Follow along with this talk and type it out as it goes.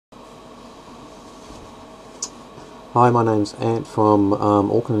Hi, my name's Ant from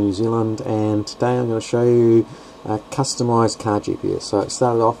Auckland, New Zealand, and today I'm going to show you a customised car GPS. So it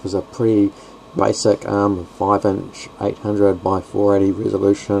started off as a pretty basic 5-inch 800 by 480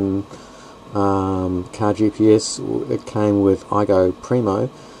 resolution car GPS. It came with iGo Primo,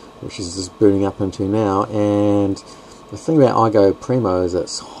 which is just booting up into now, and the thing about iGo Primo is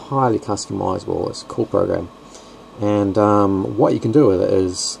it's highly customisable. It's a cool program, and what you can do with it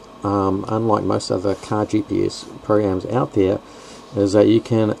is, unlike most other car GPS programs out there, is that you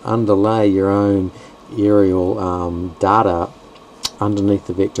can underlay your own aerial data underneath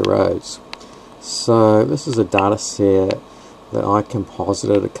the vector roads. So this is a data set that I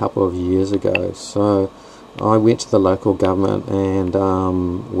composited a couple of years ago. So I went to the local government and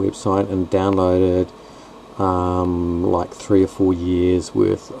website and downloaded like 3 or 4 years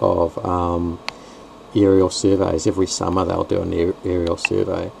worth of aerial surveys. Every summer they'll do an aerial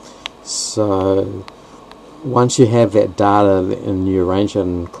survey. So once you have that data and you arrange it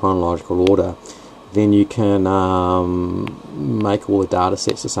in chronological order, then you can make all the data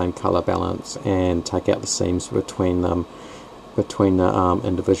sets the same color balance and take out the seams between them, between the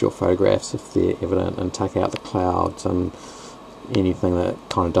individual photographs if they're evident, and take out the clouds and anything that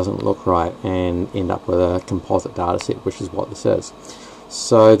kind of doesn't look right, and end up with a composite data set, which is what this is.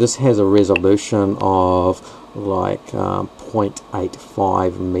 So this has a resolution of like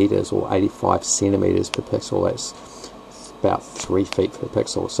 0.85 meters or 85 centimeters per pixel. That's about 3 feet per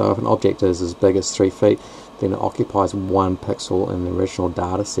pixel. So if an object is as big as 3 feet, then it occupies 1 pixel in the original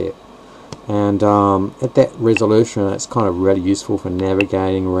data set. And at that resolution, it's kind of really useful for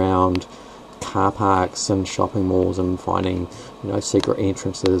navigating around car parks and shopping malls and finding, secret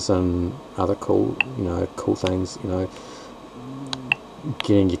entrances and other cool, cool things,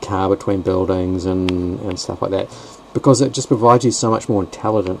 getting your car between buildings and stuff like that, because it just provides you so much more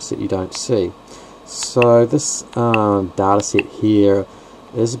intelligence that you don't see. So this data set here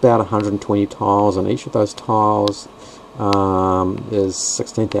is about 120 tiles, and each of those tiles is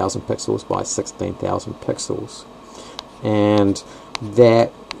 16,000 pixels by 16,000 pixels, and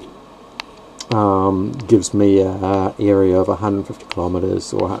that gives me an area of 150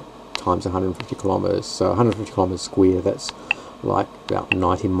 kilometers or times 150 kilometers. So 150 kilometers square, that's like about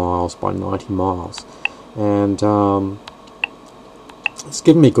 90 miles by 90 miles, and it's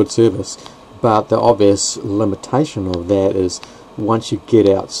given me good service. But the obvious limitation of that is once you get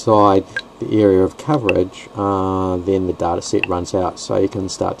outside the area of coverage, then the data set runs out. So you can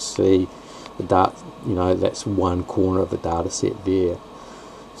start to see the data, that's one corner of the data set there.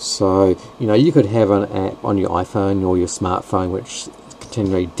 So you could have an app on your iPhone or your smartphone which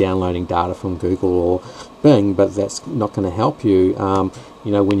continually downloading data from Google or Bing, but that's not going to help you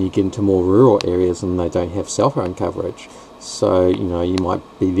when you get into more rural areas and they don't have cell phone coverage. So you might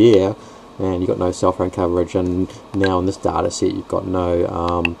be there and you've got no cell phone coverage, and now in this data set you've got no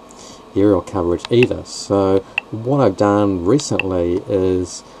aerial coverage either. So what I've done recently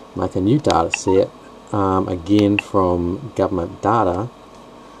is make a new data set, again from government data,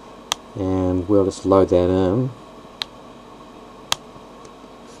 and we'll just load that in.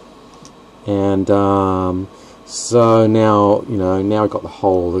 And so now now we've got the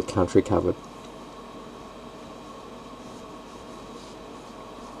whole of the country covered.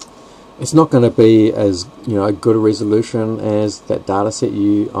 It's not going to be as good a resolution as that data set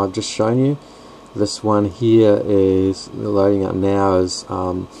I've just shown you. This one here is loading up now is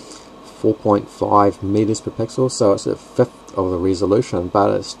 4.5 meters per pixel, so it's a fifth of the resolution,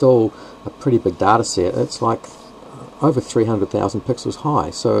 but it's still a pretty big data set. It's like over 300,000 pixels high.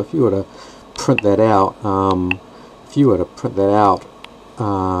 So if you were to print that out,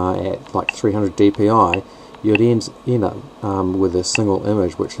 at like 300 dpi, you'd end up with a single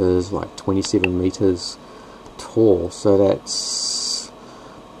image which is like 27 meters tall. So that's,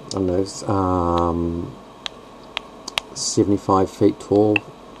 I don't know, 75 feet tall.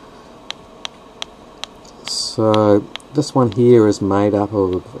 So this one here is made up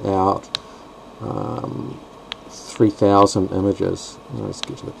of about 3,000 images. Let's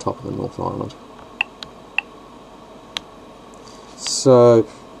get to the top of the North Island. So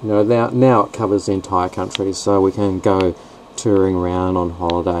now it covers the entire country, so we can go touring around on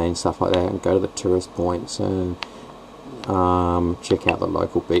holiday and stuff like that, and go to the tourist points and check out the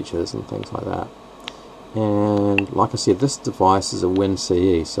local beaches and things like that. And like I said, this device is a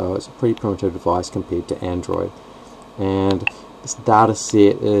winCE, so it's a pretty primitive device compared to Android. And this data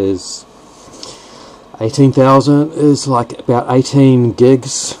set is 18,000, is like about 18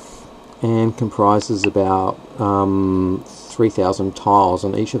 gigs, and comprises about 3,000 tiles,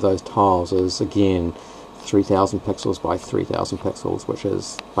 and each of those tiles is again 3000 pixels by 3000 pixels, which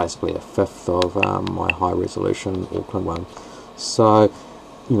is basically a fifth of my high resolution Auckland one. So,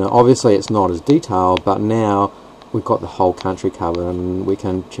 you know, obviously it's not as detailed, but now we've got the whole country covered, and we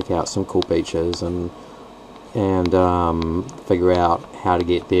can check out some cool beaches and figure out how to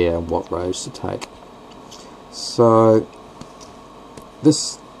get there and what roads to take. So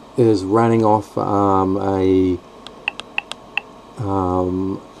this is running off a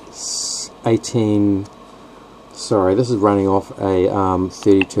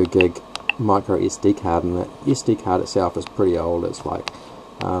 32 gig micro SD card, and the SD card itself is pretty old. It's like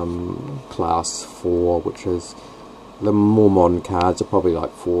class 4, which is, the more modern cards are probably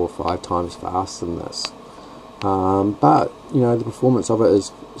like 4 or 5 times faster than this. But you know, the performance of it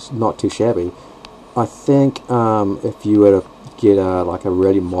is not too shabby. I think if you were to get like a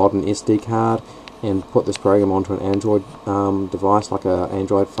really modern SD card and put this program onto an Android device, like an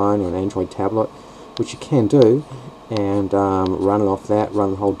Android phone or an Android tablet, which you can do, and run it off that,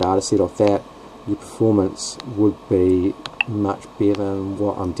 run the whole data set off that, your performance would be much better than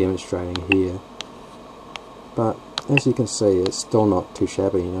what I'm demonstrating here. But as you can see, it's still not too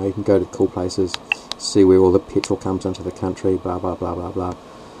shabby. You know, you can go to cool places, see where all the petrol comes into the country, blah blah blah blah blah.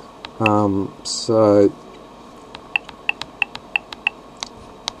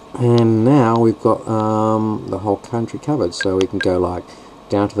 And now we've got the whole country covered, so we can go like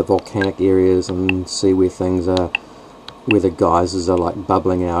down to the volcanic areas and see where things are, where the geysers are like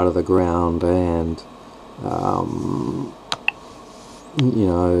bubbling out of the ground, and you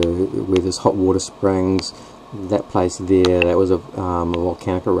know, where there's hot water springs. That place there, that was a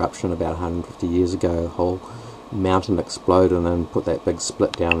volcanic eruption about 150 years ago. A whole mountain exploded and put that big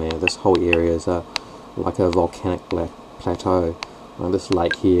split down there. This whole area is like a volcanic plateau. This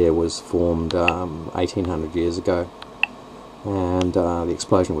lake here was formed 1800 years ago, and the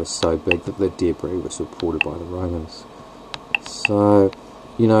explosion was so big that the debris was reported by the Romans. So,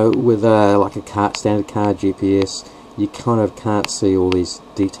 you know, with like a standard car GPS, you kind of can't see all these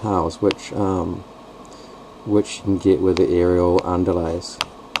details, which you can get with the aerial underlays.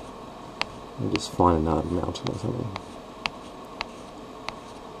 I'll just find another mountain or something.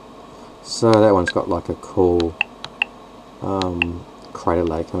 So that one's got like a cool crater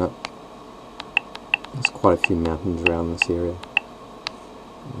lake in it. There's quite a few mountains around this area.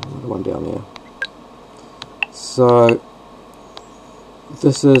 Another one down there. So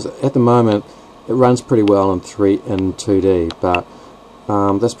this is, at the moment, it runs pretty well in 2D, but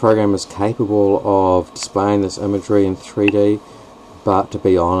this program is capable of displaying this imagery in 3D, but to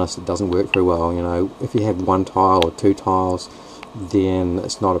be honest, it doesn't work very well. You know, if you have 1 tile or 2 tiles, then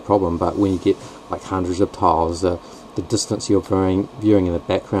it's not a problem, but when you get like hundreds of tiles, the distance you're viewing in the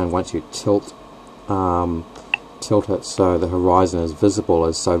background, once you tilt it so the horizon is visible,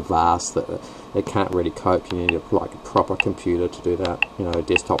 is so vast that it can't really cope. You need like a proper computer to do that, you know, a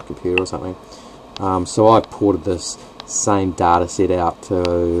desktop computer or something. So I ported this same data set out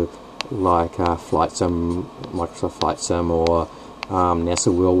to like Flight Sim, Microsoft Flight Sim, or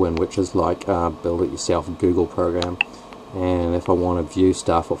NASA Whirlwind, which is like build it yourself Google program. And if I want to view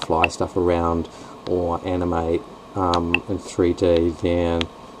stuff or fly stuff around or animate in 3D, then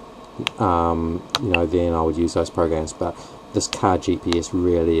you know, then I would use those programs. But this car GPS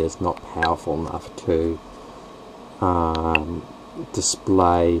really is not powerful enough to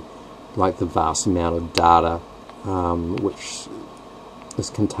display like the vast amount of data which is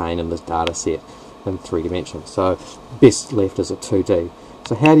contained in this data set in 3 dimensions. So best left is a 2D.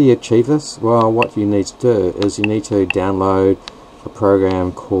 So how do you achieve this? Well, what you need to do is you need to download a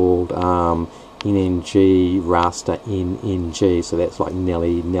program called NNG, Raster NNG. So that's like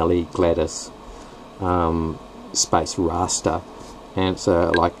Nelly Gladys space Raster, and it's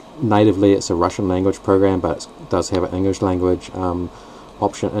like natively it's a Russian language program, but it does have an English language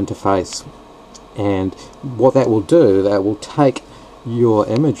option interface. And what that will do, that will take your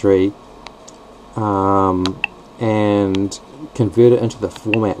imagery and convert it into the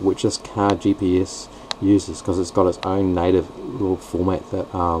format which this car GPS uses, because it's got its own native little format that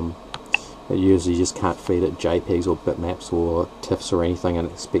it uses. You just can't feed it JPEGs or bitmaps or TIFFs or anything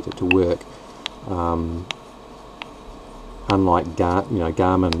and expect it to work. Unlike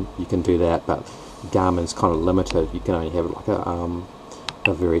Garmin, you can do that, but Garmin's kind of limited. You can only have like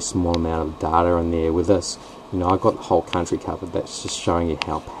a very small amount of data in there. With this, you know, I've got the whole country covered. That's just showing you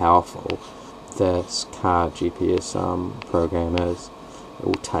how powerful this car GPS program is. It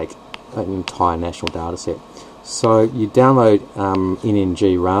will take an entire national data set. So you download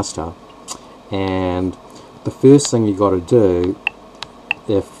NNG Raster, and the first thing you got to do,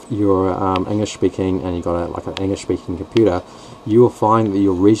 if you're English speaking and you've got like an English speaking computer, you will find that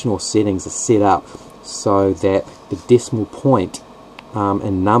your regional settings are set up so that the decimal point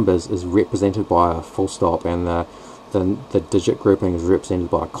in numbers is represented by a full stop, and the digit grouping is represented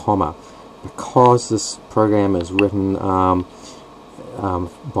by a comma. Because this program is written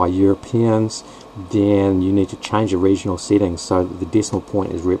by Europeans, then you need to change the regional settings so that the decimal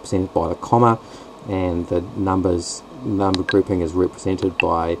point is represented by a comma and the number grouping is represented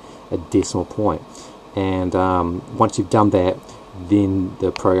by a decimal point. And once you've done that, then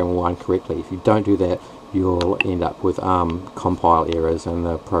the program will run correctly. If you don't do that, you'll end up with compile errors, and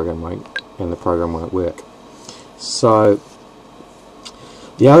the program won't work. So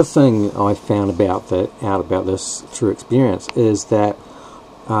the other thing I found out about this through experience is that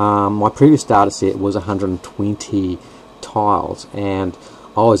my previous data set was 120 tiles, and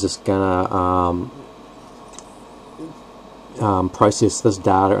I was just gonna process this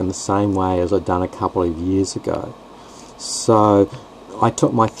data in the same way as I'd done a couple of years ago. So I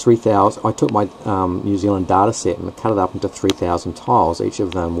took my New Zealand data set and cut it up into 3,000 tiles, each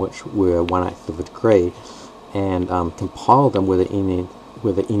of them which were 1/8 of a degree, and compiled them with the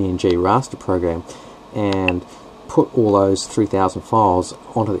NNG raster program, and put all those 3,000 files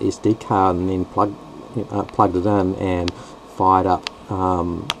onto the SD card, and then plugged it in and fired up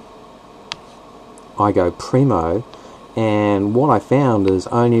iGo Primo. And what I found is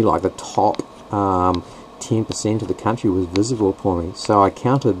only like the top 10% of the country was visible for me. So I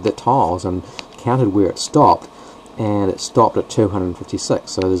counted the tiles and counted where it stopped, and it stopped at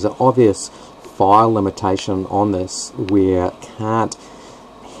 256. So there's an obvious file limitation on this where it can't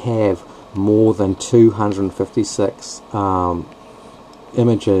have more than 256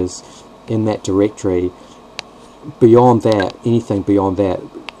 images in that directory. Beyond that, anything beyond that,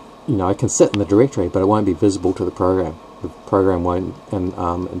 it can sit in the directory, but it won't be visible to the program. The program won't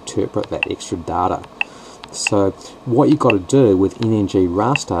interpret that extra data. So what you've got to do with NNG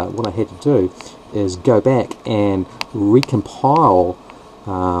raster, what I had to do is go back and recompile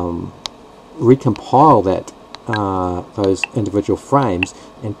that those individual frames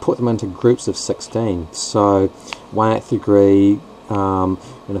and put them into groups of 16. So 1/8 degree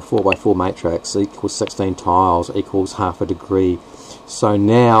in a 4x4 matrix equals 16 tiles equals half a degree. So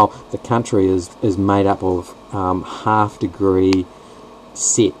now the country is made up of half degree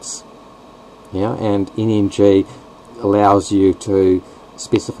sets. Yeah, and NNG allows you to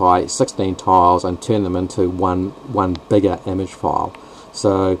specify 16 tiles and turn them into one bigger image file.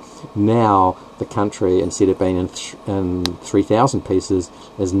 So now the country, instead of being in 3,000 pieces,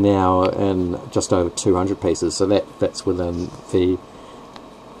 is now in just over 200 pieces. So that's within the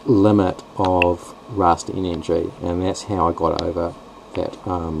limit of Raster NNG, and that's how I got over that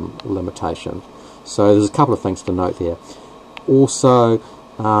limitation. So there's a couple of things to note there. Also,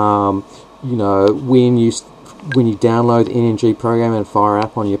 when you download the NNG program and fire it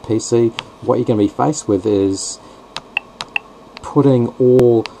up on your PC, what you're going to be faced with is putting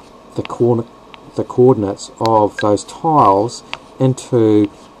all the coordinates of those tiles into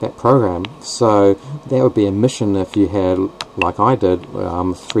that program. So that would be a mission if you had, like I did,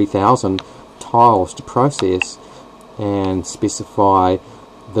 3,000 tiles to process and specify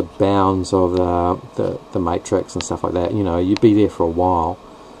the bounds of the matrix and stuff like that. You'd be there for a while.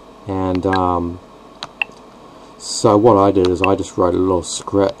 And so what I did is I just wrote a little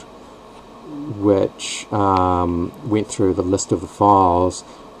script which went through the list of the files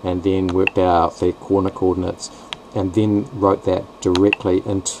and then worked out the corner coordinates, and then wrote that directly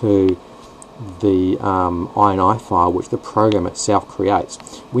into the INI file which the program itself creates.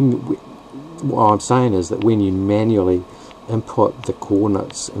 What I'm saying is that when you manually input the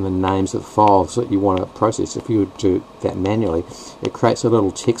coordinates and the names of the files that you want to process, if you would do that manually, it creates a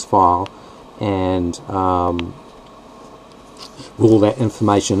little text file and with all that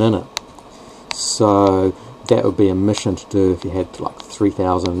information in it. So that would be a mission to do if you had like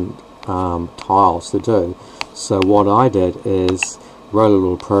 3,000 tiles to do. So what I did is wrote a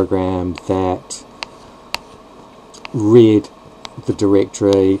little program that read the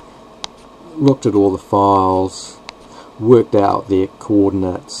directory, looked at all the files, worked out their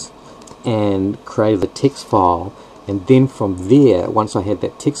coordinates, and created a text file. And then from there, once I had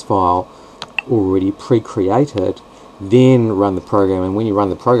that text file already pre-created, then run the program. And when you run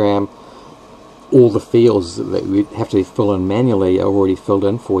the program, all the fields that you have to fill in manually are already filled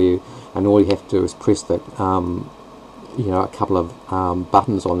in for you, and all you have to do is press the a couple of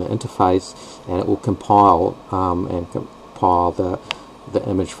buttons on the interface, and it will compile the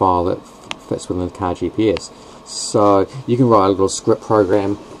image file that fits within the car GPS. So you can write a little script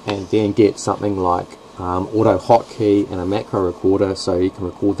program and then get something like auto hotkey and a macro recorder, so you can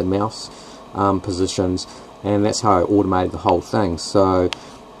record the mouse positions, and that's how I automated the whole thing. So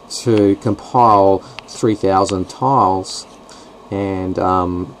to compile 3,000 tiles and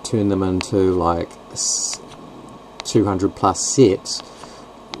turn them into like 200 plus sets,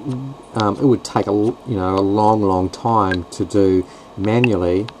 it would take a long time to do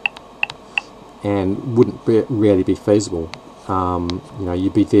manually, and wouldn't really be feasible.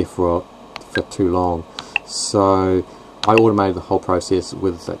 You'd be there for too long. So I automated the whole process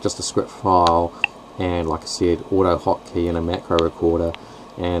with just a script file and, like I said, auto hotkey and a macro recorder.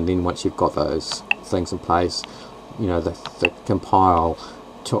 And then once you've got those things in place, the compile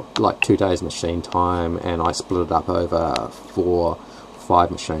took like 2 days machine time, and I split it up over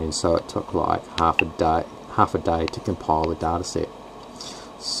 4-5 machines, so it took like half a day to compile the data set.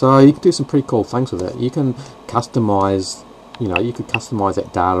 So you can do some pretty cool things with it. You can customize, you could customize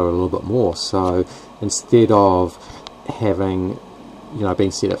that data a little bit more. So instead of having,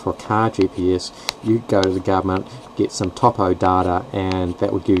 being set up for a car GPS, you go to the government, get some topo data, and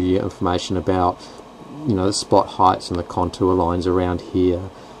that would give you information about, the spot heights and the contour lines around here.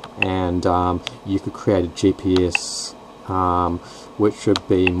 And you could create a GPS which would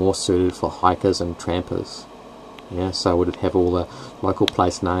be more suited for hikers and trampers. Yeah, so would it have all the local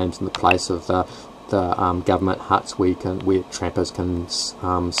place names and the place of the government huts where trampers can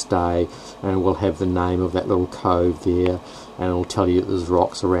stay, and we'll have the name of that little cove there, and it'll tell you there's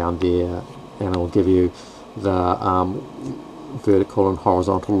rocks around there, and it'll give you the vertical and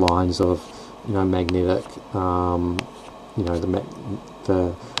horizontal lines of magnetic,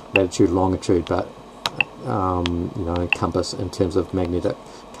 the latitude, longitude, but compass in terms of magnetic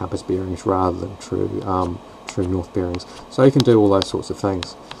compass bearings rather than true north bearings. So you can do all those sorts of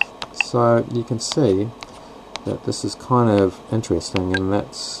things. So you can see that this is kind of interesting, and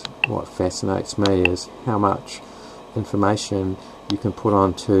that's what fascinates me, is how much information you can put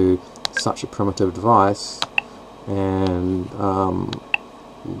onto such a primitive device and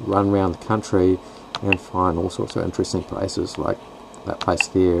run around the country and find all sorts of interesting places. Like that place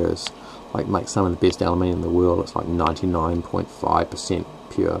there is makes some of the best aluminium in the world. It's like 99.5%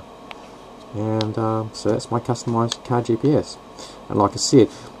 pure. And so that's my customized car GPS. And like I said,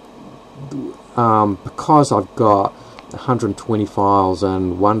 because I've got 120 files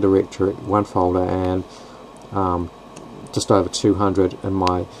in one directory, one folder, and just over 200 in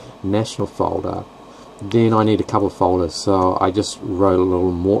my national folder, then I need a couple of folders. So I just wrote a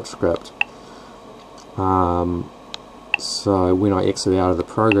little mort script. So when I exit out of the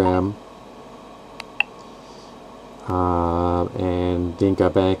program and then go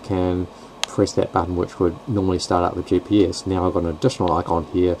back and press that button which would normally start up the GPS, now I've got an additional icon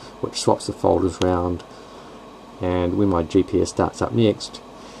here which swaps the folders around, and when my GPS starts up next,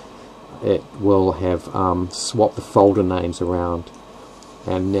 it will have swapped the folder names around,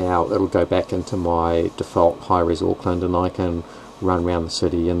 and now it'll go back into my default high-res Auckland, and I can run around the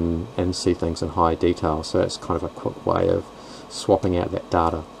city and see things in high detail. So it's kind of a quick way of swapping out that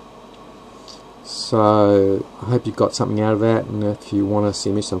data. So I hope you got something out of that, and if you want to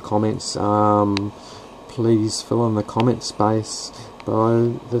send me some comments, please fill in the comment space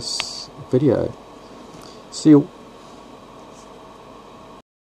below this video. See you.